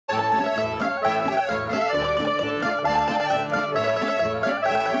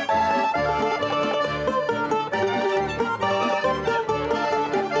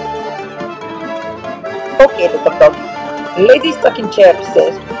Okay, little doggy. Lady stuck in chair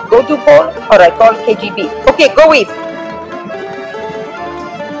says, go to ball or I call KGB. Okay, go with.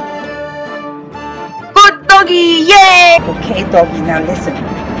 Good doggy, yay! Okay, doggy, now listen.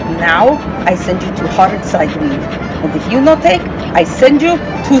 Now I send you to hard side leave. And if you not take, I send you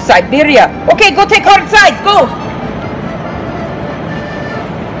to Siberia. Okay, go take hard side, go!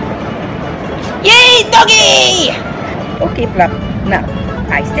 Yay, doggy! Okay, Plop. Now,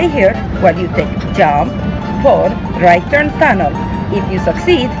 I stay here while you take jump, for right turn tunnel. If you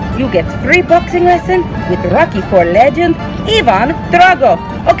succeed, you get free boxing lesson with Rocky IV legend Ivan Drago.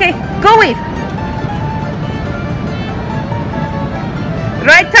 Okay, go with.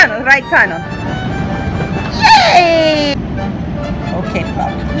 Right tunnel, right tunnel. Yay! Okay,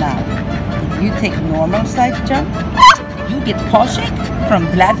 Plop. Now, if you take normal side jump, you get paw shake from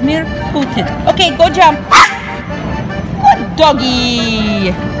Vladimir Putin. Okay, go jump. Good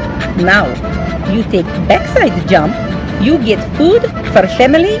doggy. Now, you take backside jump, you get food for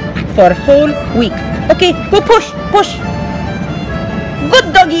family for whole week. Okay, go push, push.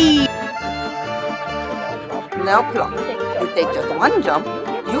 Good doggy. Now, Plop, you take just one jump,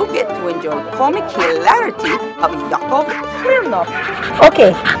 you get to enjoy comic hilarity of Yakov Smirnov.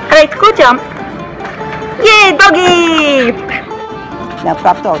 Okay, alright, go jump. Yay, doggy! Now,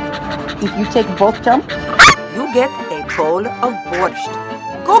 Plop dog, if you take both jump, you get a bowl of borscht.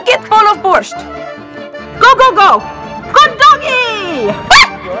 Go get bowl of borscht. Go, go, go. Good doggy!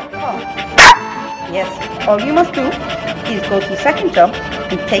 Yes, all you must do is go to second jump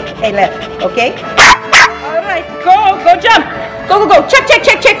and take a left, okay? Alright, go jump. Go, go, go. Check, check,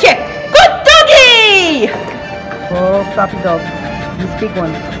 check, check, check. Good doggy! Oh, Floppy dog, this big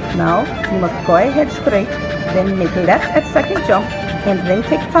one. Now, you must go ahead straight, then make left at second jump, and then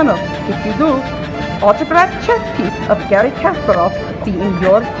take tunnel. If you do, autograph chess piece of Gary Kasparov be in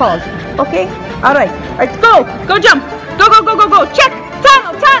your paws. Okay? Alright. Alright, go! Go jump! Go, go, go, go, go! Check!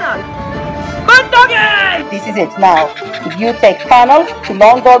 Tunnel! Tunnel! Good doggy! This is it now. If you take tunnel to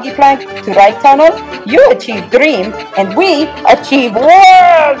long doggy plank to right tunnel, you achieve dream and we achieve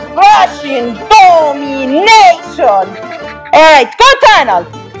world Russian domination! Alright, go tunnel!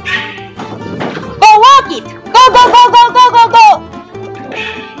 Go walk it! Go, go, go, go, go, go, go!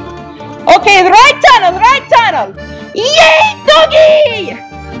 Okay, right tunnel, right tunnel. Yay, doggy!